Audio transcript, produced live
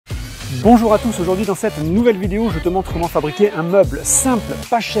Bonjour à tous, aujourd'hui dans cette nouvelle vidéo, je te montre comment fabriquer un meuble simple,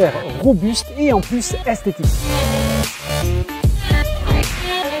 pas cher, robuste et en plus esthétique.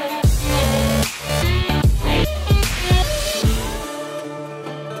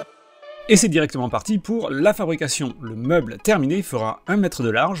 Et c'est directement parti pour la fabrication. Le meuble terminé fera 1 mètre de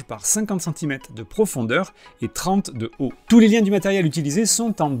large par 50 cm de profondeur et 30 de haut. Tous les liens du matériel utilisé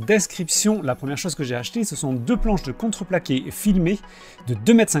sont en description. La première chose que j'ai acheté, ce sont 2 planches de contreplaqué filmées de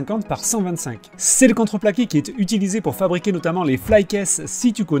 2,50 m par 125 m. C'est le contreplaqué qui est utilisé pour fabriquer notamment les flycases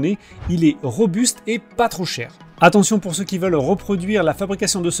si tu connais. Il est robuste et pas trop cher. Attention pour ceux qui veulent reproduire la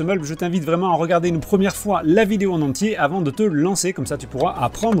fabrication de ce meuble, je t'invite vraiment à regarder une première fois la vidéo en entier avant de te lancer, comme ça tu pourras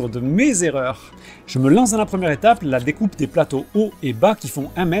apprendre de mes erreurs. Je me lance dans la première étape, la découpe des plateaux hauts et bas qui font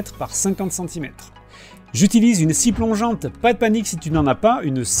 1 m par 50 cm. J'utilise une scie plongeante, pas de panique si tu n'en as pas,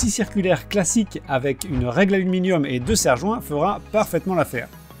 une scie circulaire classique avec une règle aluminium et 2 serre-joints fera parfaitement l'affaire.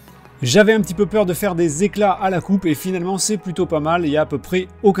 J'avais un petit peu peur de faire des éclats à la coupe et finalement c'est plutôt pas mal, il n'y a à peu près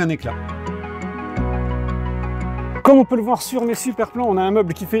aucun éclat. Comme on peut le voir sur mes super plans, on a un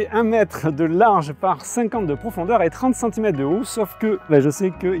meuble qui fait 1 mètre de large par 50 de profondeur et 30 cm de haut, sauf que je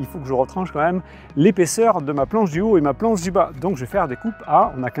sais qu'il faut que je retranche quand même l'épaisseur de ma planche du haut et ma planche du bas. Donc je vais faire des coupes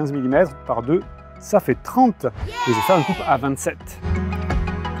à, on a 15 mm par 2, ça fait 30, et je vais faire une coupe à 27.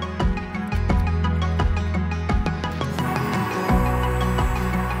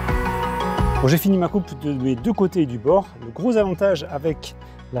 Bon, j'ai fini ma coupe de mes 2 côtés du bord. Le gros avantage avec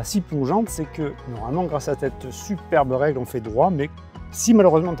la scie plongeante, c'est que normalement, grâce à cette superbe règle, on fait droit, mais si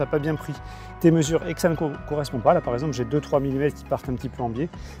malheureusement tu n'as pas bien pris tes mesures et que ça ne correspond pas, là par exemple j'ai 2-3 mm qui partent un petit peu en biais,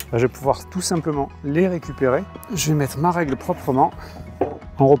 je vais pouvoir tout simplement les récupérer. Je vais mettre ma règle proprement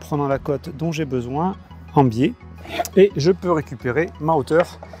en reprenant la cote dont j'ai besoin en biais et je peux récupérer ma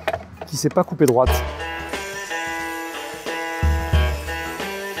hauteur qui ne s'est pas coupée droite.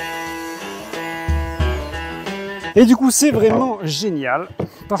 Et du coup, c'est vraiment génial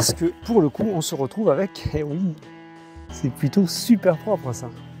parce que pour le coup, on se retrouve avec, eh oui, c'est plutôt super propre ça,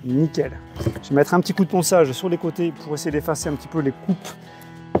 nickel. Je vais mettre un petit coup de ponçage sur les côtés pour essayer d'effacer un petit peu les coupes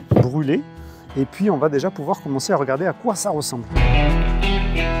brûlées. Et puis, on va déjà pouvoir commencer à regarder à quoi ça ressemble.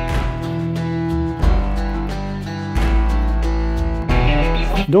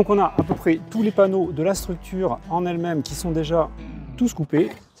 Donc, on a à peu près tous les panneaux de la structure en elle-même qui sont déjà tous coupés.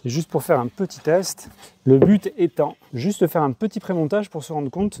 C'est juste pour faire un petit test. Le but étant juste de faire un petit prémontage pour se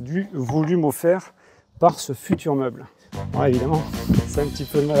rendre compte du volume offert par ce futur meuble. Bon, évidemment, c'est un petit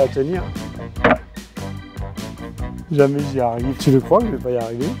peu de mal à tenir. Jamais j'y arrive. Tu le crois que je ne vais pas y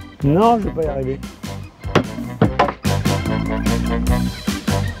arriver? Non, je ne vais pas y arriver.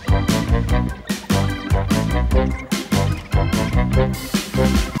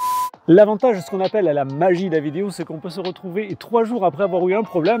 L'avantage de ce qu'on appelle la magie de la vidéo, c'est qu'on peut se retrouver 3 jours après avoir eu un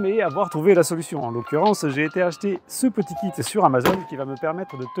problème et avoir trouvé la solution. En l'occurrence, j'ai été acheter ce petit kit sur Amazon qui va me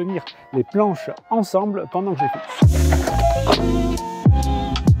permettre de tenir les planches ensemble pendant que je fixe.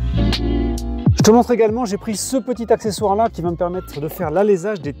 Je te montre également, j'ai pris ce petit accessoire là qui va me permettre de faire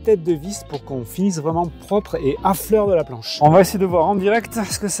l'alésage des têtes de vis pour qu'on finisse vraiment propre et à fleur de la planche. On va essayer de voir en direct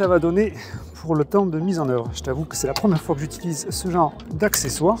ce que ça va donner pour le temps de mise en œuvre. Je t'avoue que c'est la première fois que j'utilise ce genre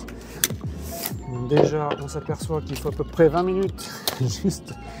d'accessoire. Déjà, on s'aperçoit qu'il faut à peu près 20 minutes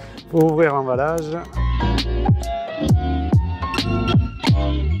juste pour ouvrir l'emballage. Il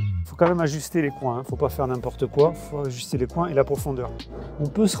faut quand même ajuster les coins, il ne faut pas faire n'importe quoi, il faut ajuster les coins et la profondeur. On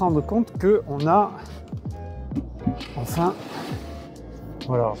peut se rendre compte qu'on a enfin,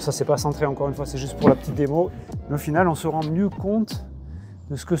 voilà, alors ça c'est pas centré encore une fois, c'est juste pour la petite démo, mais au final on se rend mieux compte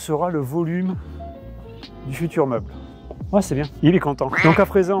de ce que sera le volume du futur meuble. Ouais, c'est bien, il est content. Donc à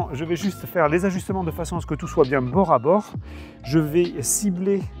présent, je vais juste faire les ajustements de façon à ce que tout soit bien bord à bord. Je vais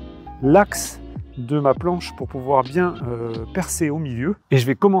cibler l'axe de ma planche pour pouvoir bien percer au milieu. Et je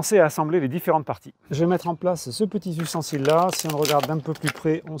vais commencer à assembler les différentes parties. Je vais mettre en place ce petit ustensile là. Si on regarde d'un peu plus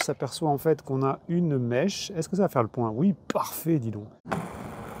près, on s'aperçoit en fait qu'on a une mèche. Est-ce que ça va faire le point? Oui, parfait, dis donc.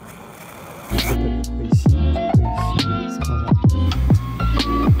 Ici, ça va.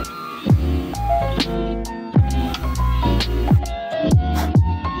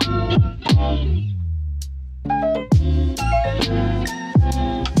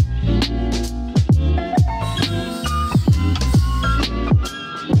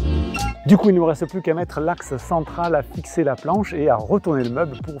 Du coup, il ne nous reste plus qu'à mettre l'axe central, à fixer la planche et à retourner le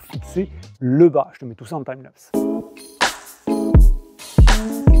meuble pour fixer le bas. Je te mets tout ça en timelapse.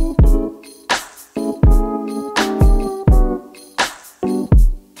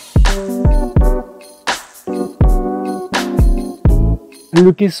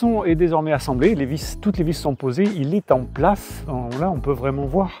 Le caisson est désormais assemblé, toutes les vis sont posées, il est en place. Là, on peut vraiment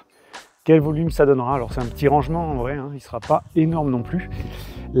voir quel volume ça donnera. Alors c'est un petit rangement en vrai, hein, il ne sera pas énorme non plus.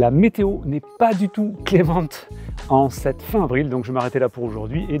 La météo n'est pas du tout clémente en cette fin avril, donc je vais m'arrêter là pour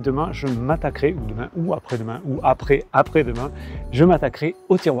aujourd'hui et demain je m'attaquerai, ou demain ou après-demain, ou après-demain, je m'attaquerai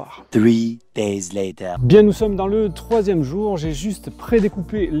au tiroir. 3 days later. Bien, nous sommes dans le 3e jour, j'ai juste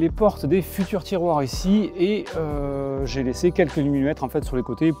prédécoupé les portes des futurs tiroirs ici et j'ai laissé quelques millimètres en fait sur les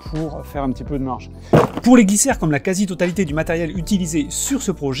côtés pour faire un petit peu de marge. Pour les glissières, comme la quasi-totalité du matériel utilisé sur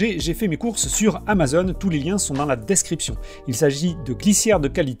ce projet, j'ai fait mes courses sur Amazon, tous les liens sont dans la description. Il s'agit de glissières de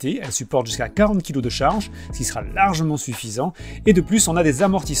qualité, elles supportent jusqu'à 40 kg de charge, ce qui sera largement suffisant, et de plus on a des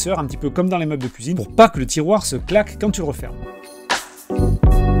amortisseurs un petit peu comme dans les meubles de cuisine pour pas que le tiroir se claque quand tu le refermes.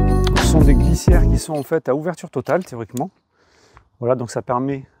 Ce sont des glissières qui sont en fait à ouverture totale théoriquement. Voilà, donc ça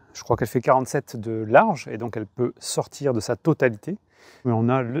permet, je crois qu'elle fait 47 de large et donc elle peut sortir de sa totalité. Mais on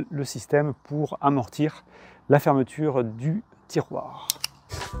a le système pour amortir la fermeture du tiroir.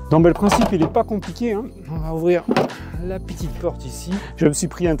 Donc le principe il n'est pas compliqué, hein. On va ouvrir la petite porte ici. Je me suis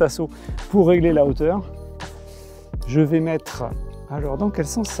pris un tasseau pour régler la hauteur. Je vais mettre, alors dans quel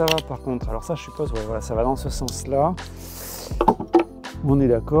sens ça va par contre? Alors ça je suppose, ouais, voilà, ça va dans ce sens là. On est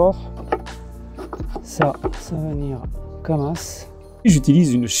d'accord. Ça va venir comme ça.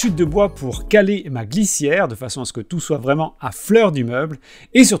 J'utilise une chute de bois pour caler ma glissière de façon à ce que tout soit vraiment à fleur du meuble.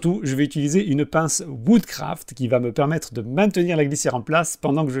 Et surtout, je vais utiliser une pince wolfcraft qui va me permettre de maintenir la glissière en place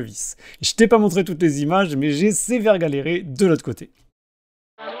pendant que je visse. Je t'ai pas montré toutes les images, mais j'ai sévère galéré de l'autre côté.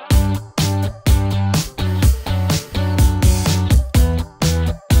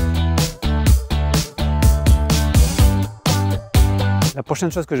 La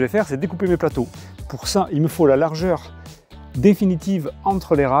prochaine chose que je vais faire, c'est découper mes plateaux. Pour ça, il me faut la largeur définitive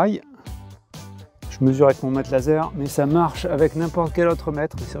entre les rails. Je mesure avec mon mètre laser, mais ça marche avec n'importe quel autre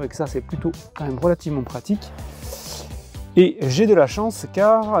mètre. C'est vrai que ça, c'est plutôt quand même relativement pratique. Et j'ai de la chance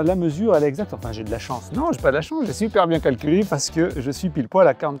car la mesure, elle est exacte. Enfin, j'ai de la chance. Non, j'ai pas de la chance, j'ai super bien calculé parce que je suis pile poil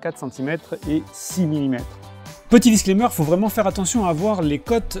à 44 cm et 6 mm. Petit disclaimer, il faut vraiment faire attention à avoir les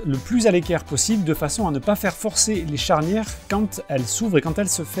cotes le plus à l'équerre possible de façon à ne pas faire forcer les charnières quand elles s'ouvrent et quand elles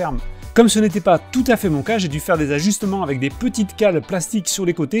se ferment. Comme ce n'était pas tout à fait mon cas, j'ai dû faire des ajustements avec des petites cales plastiques sur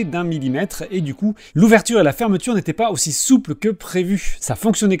les côtés d'1 mm et du coup, l'ouverture et la fermeture n'étaient pas aussi souples que prévu. Ça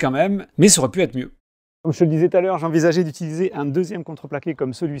fonctionnait quand même, mais ça aurait pu être mieux. Comme je te le disais tout à l'heure, j'envisageais d'utiliser un deuxième contreplaqué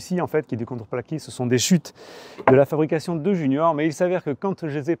comme celui-ci, en fait, qui est du contreplaqué. Ce sont des chutes de la fabrication de Junior, mais il s'avère que quand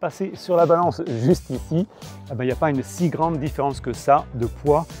je les ai passés sur la balance juste ici, il n'y a pas une si grande différence que ça de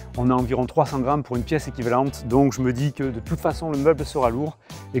poids. On a environ 300 grammes pour une pièce équivalente, donc je me dis que de toute façon le meuble sera lourd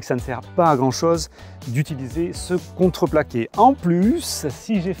et que ça ne sert pas à grand chose d'utiliser ce contreplaqué. En plus,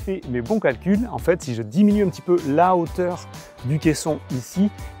 si j'ai fait mes bons calculs, en fait, si je diminue un petit peu la hauteur du caisson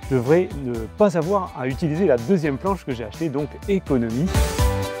ici, je devrais ne pas avoir à utiliser la deuxième planche que j'ai achetée, donc économie.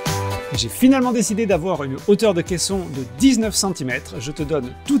 J'ai finalement décidé d'avoir une hauteur de caisson de 19 cm. Je te donne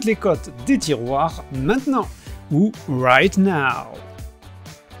toutes les cotes des tiroirs maintenant, ou right now.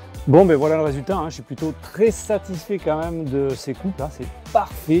 Bon, ben voilà le résultat, hein. Je suis plutôt très satisfait quand même de ces coupes là, c'est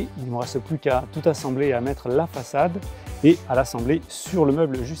parfait. Il ne me reste plus qu'à tout assembler et à mettre la façade et à l'assembler sur le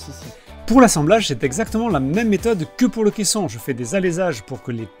meuble juste ici. Pour l'assemblage, c'est exactement la même méthode que pour le caisson. Je fais des alaisages pour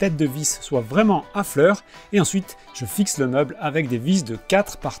que les têtes de vis soient vraiment à fleur et ensuite je fixe le meuble avec des vis de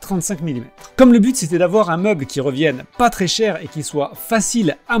 4 par 35 mm. Comme le but c'était d'avoir un meuble qui revienne pas très cher et qui soit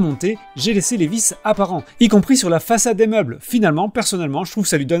facile à monter, j'ai laissé les vis apparents, y compris sur la façade des meubles. Finalement, personnellement, je trouve que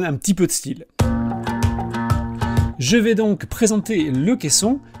ça lui donne un petit peu de style. Je vais donc présenter le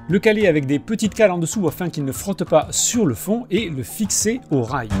caisson, le caler avec des petites cales en dessous afin qu'il ne frotte pas sur le fond et le fixer au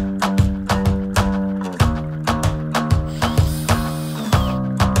rail.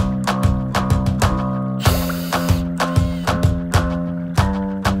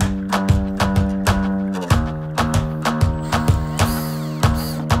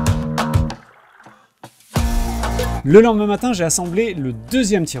 Le lendemain matin, j'ai assemblé le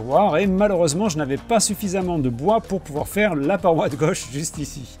deuxième tiroir et malheureusement, je n'avais pas suffisamment de bois pour pouvoir faire la paroi de gauche juste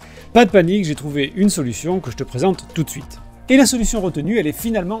ici. Pas de panique, j'ai trouvé une solution que je te présente tout de suite. Et la solution retenue, elle est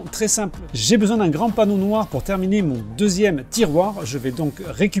finalement très simple. J'ai besoin d'un grand panneau noir pour terminer mon deuxième tiroir. Je vais donc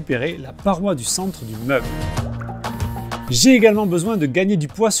récupérer la paroi du centre du meuble. J'ai également besoin de gagner du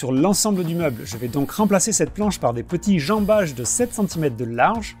poids sur l'ensemble du meuble. Je vais donc remplacer cette planche par des petits jambages de 7 cm de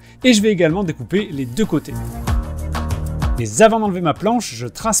large et je vais également découper les deux côtés. Mais avant d'enlever ma planche, je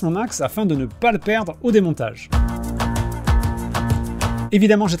trace mon axe afin de ne pas le perdre au démontage.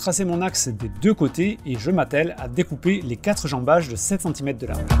 Évidemment, j'ai tracé mon axe des deux côtés et je m'attelle à découper les 4 jambages de 7 cm de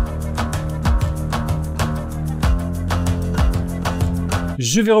large.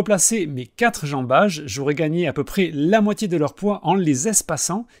 Je vais replacer mes 4 jambages, j'aurais gagné à peu près la moitié de leur poids en les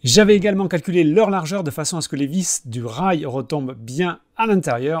espaçant. J'avais également calculé leur largeur de façon à ce que les vis du rail retombent bien à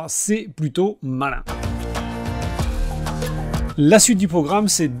l'intérieur, c'est plutôt malin. La suite du programme,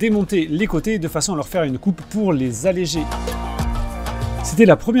 c'est démonter les côtés de façon à leur faire une coupe pour les alléger. C'était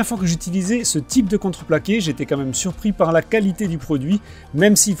la première fois que j'utilisais ce type de contreplaqué, j'étais quand même surpris par la qualité du produit,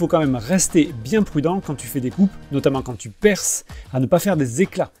 même s'il faut quand même rester bien prudent quand tu fais des coupes, notamment quand tu perces, à ne pas faire des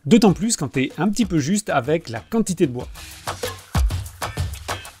éclats. D'autant plus quand tu es un petit peu juste avec la quantité de bois.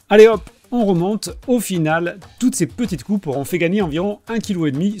 Allez hop, on remonte. Au final, toutes ces petites coupes auront fait gagner environ 1,5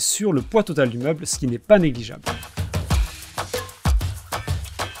 kg sur le poids total du meuble, ce qui n'est pas négligeable.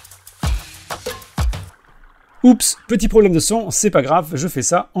 Oups, petit problème de son, c'est pas grave, je fais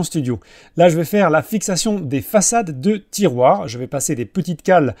ça en studio. Là, je vais faire la fixation des façades de tiroirs. Je vais passer des petites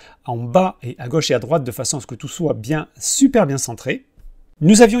cales en bas et à gauche et à droite de façon à ce que tout soit super bien centré.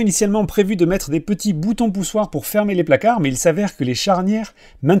 Nous avions initialement prévu de mettre des petits boutons poussoirs pour fermer les placards, mais il s'avère que les charnières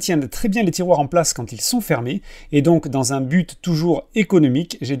maintiennent très bien les tiroirs en place quand ils sont fermés, et donc dans un but toujours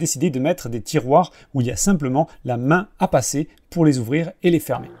économique, j'ai décidé de mettre des tiroirs où il y a simplement la main à passer pour les ouvrir et les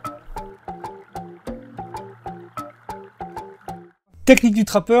fermer. Technique du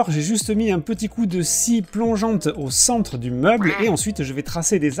trappeur, j'ai juste mis un petit coup de scie plongeante au centre du meuble et ensuite je vais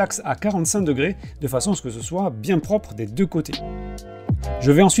tracer des axes à 45 degrés de façon à ce que ce soit bien propre des deux côtés.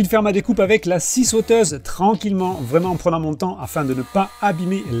 Je vais ensuite faire ma découpe avec la scie sauteuse tranquillement, vraiment en prenant mon temps afin de ne pas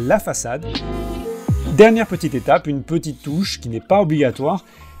abîmer la façade. Dernière petite étape, une petite touche qui n'est pas obligatoire.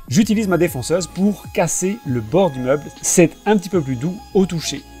 J'utilise ma défonceuse pour casser le bord du meuble, c'est un petit peu plus doux au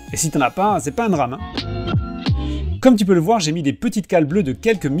toucher. Et si t'en as pas, c'est pas un drame. Comme tu peux le voir, j'ai mis des petites cales bleues de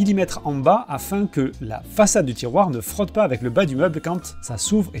quelques millimètres en bas afin que la façade du tiroir ne frotte pas avec le bas du meuble quand ça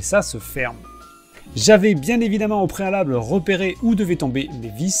s'ouvre et ça se ferme. J'avais bien évidemment au préalable repéré où devaient tomber mes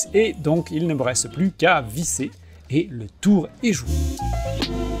vis et donc il ne me reste plus qu'à visser et le tour est joué.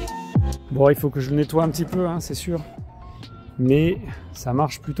 Bon, il faut que je le nettoie un petit peu, hein, c'est sûr, mais ça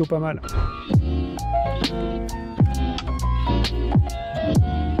marche plutôt pas mal.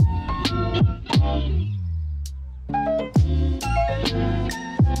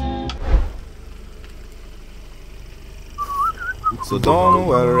 So don't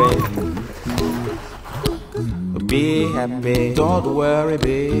worry, be happy, don't worry,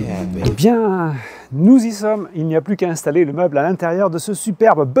 be happy. Eh bien, nous y sommes, il n'y a plus qu'à installer le meuble à l'intérieur de ce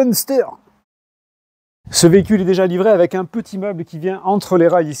superbe Bunster. Ce véhicule est déjà livré avec un petit meuble qui vient entre les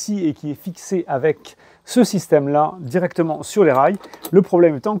rails ici et qui est fixé avec ce système-là directement sur les rails. Le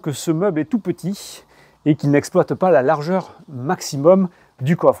problème étant que ce meuble est tout petit et qu'il n'exploite pas la largeur maximum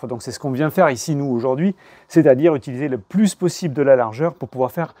du coffre. Donc c'est ce qu'on vient faire ici nous aujourd'hui, c'est-à-dire utiliser le plus possible de la largeur pour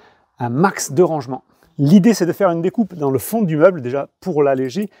pouvoir faire un max de rangement. L'idée c'est de faire une découpe dans le fond du meuble déjà pour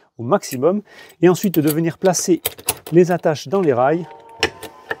l'alléger au maximum et ensuite de venir placer les attaches dans les rails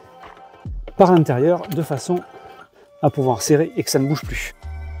par l'intérieur de façon à pouvoir serrer et que ça ne bouge plus.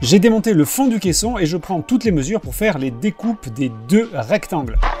 J'ai démonté le fond du caisson et je prends toutes les mesures pour faire les découpes des deux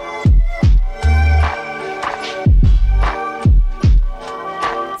rectangles.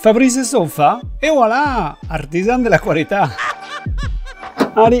 Fabriquer sofa, et voilà, artisan de la qualité.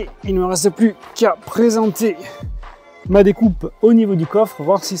 Allez, il ne me reste plus qu'à présenter ma découpe au niveau du coffre,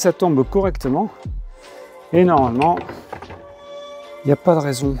 voir si ça tombe correctement. Et normalement, il n'y a pas de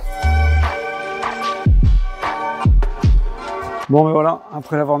raison. Bon, mais voilà,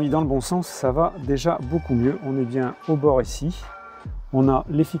 après l'avoir mis dans le bon sens, ça va déjà beaucoup mieux. On est bien au bord ici. On a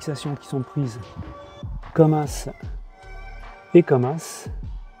les fixations qui sont prises comme as et comme as.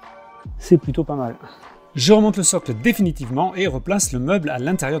 C'est plutôt pas mal. Je remonte le socle définitivement et replace le meuble à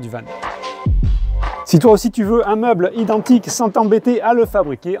l'intérieur du van. Si toi aussi tu veux un meuble identique sans t'embêter à le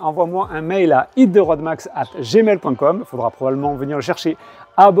fabriquer, envoie-moi un mail à hittheroadmax@gmail.com. Il faudra probablement venir le chercher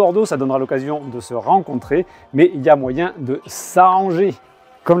à Bordeaux, ça donnera l'occasion de se rencontrer, mais il y a moyen de s'arranger.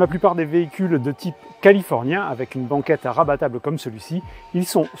 Comme la plupart des véhicules de type californien, avec une banquette rabattable comme celui-ci, ils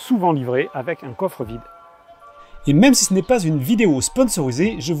sont souvent livrés avec un coffre vide. Et même si ce n'est pas une vidéo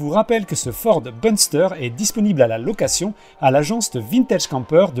sponsorisée, je vous rappelle que ce Ford Bunster est disponible à la location à l'agence de Vintage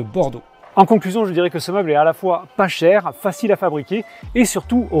Camper de Bordeaux. En conclusion, je dirais que ce meuble est à la fois pas cher, facile à fabriquer et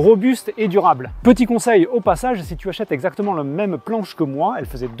surtout robuste et durable. Petit conseil au passage, si tu achètes exactement la même planche que moi, elle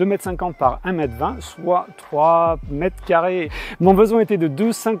faisait 2,50 m par 1,20 m, soit 3 mètres carrés. Mon besoin était de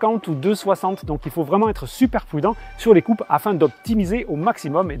 2,50 ou 2,60, donc il faut vraiment être super prudent sur les coupes afin d'optimiser au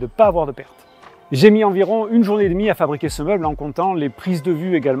maximum et de ne pas avoir de pertes. J'ai mis environ 1 journée et demie à fabriquer ce meuble en comptant les prises de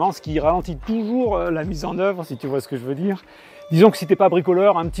vue également, ce qui ralentit toujours la mise en œuvre, si tu vois ce que je veux dire. Disons que si t'es pas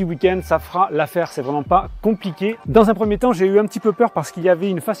bricoleur, un petit week-end, ça fera l'affaire, c'est vraiment pas compliqué. Dans un premier temps, j'ai eu un petit peu peur parce qu'il y avait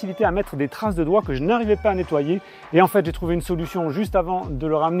une facilité à mettre des traces de doigts que je n'arrivais pas à nettoyer. Et en fait, j'ai trouvé une solution juste avant de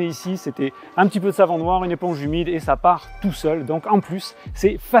le ramener ici. C'était un petit peu de savon noir, une éponge humide et ça part tout seul. Donc en plus,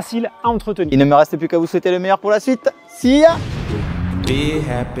 c'est facile à entretenir. Il ne me reste plus qu'à vous souhaiter le meilleur pour la suite. Scie. Be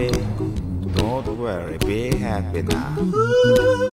happy, don't worry, be happy now.